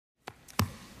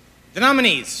The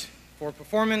nominees for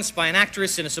performance by an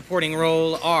actress in a supporting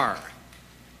role are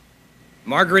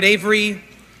Margaret Avery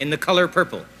in The Color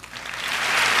Purple,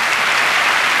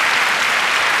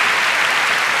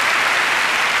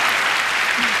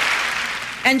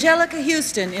 Anjelica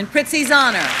Huston in Pritzi's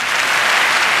Honor,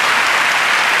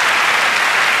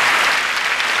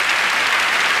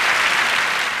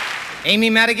 Amy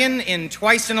Madigan in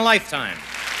Twice in a Lifetime,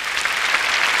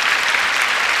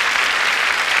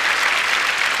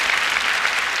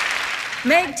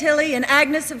 Meg Tilly in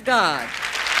Agnes of God,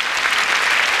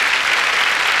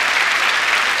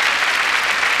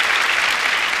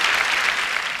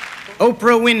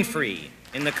 Oprah Winfrey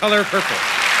in The Color Purple,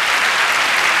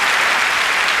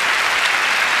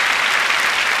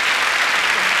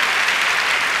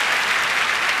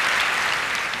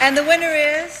 and the winner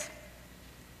is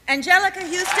Anjelica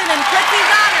Huston in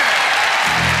Pritzi's Honor.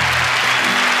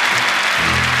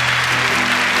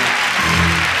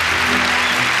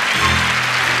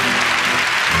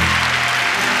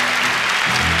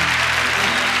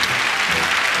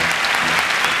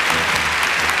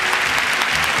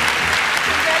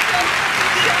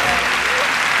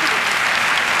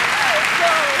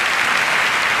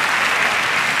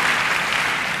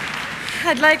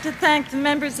 I'd like to thank the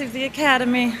members of the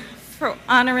Academy for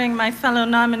honoring my fellow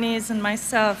nominees and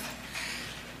myself.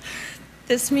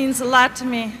 This means a lot to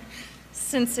me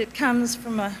since it comes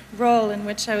from a role in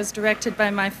which I was directed by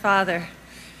my father,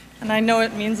 and I know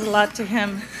it means a lot to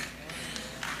him.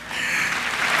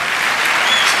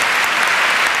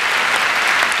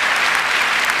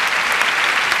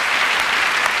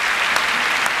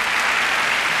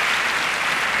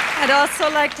 I'd also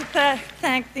like to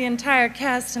thank the entire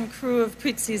cast and crew of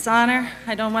Pritzi's Honor.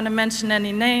 I don't want to mention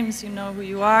any names, you know who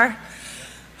you are.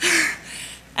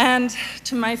 And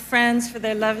to my friends for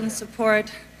their love and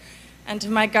support, and to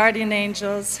my guardian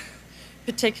angels,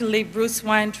 particularly Bruce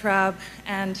Weintraub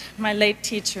and my late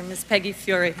teacher, Miss Peggy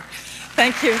Fury.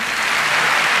 Thank you.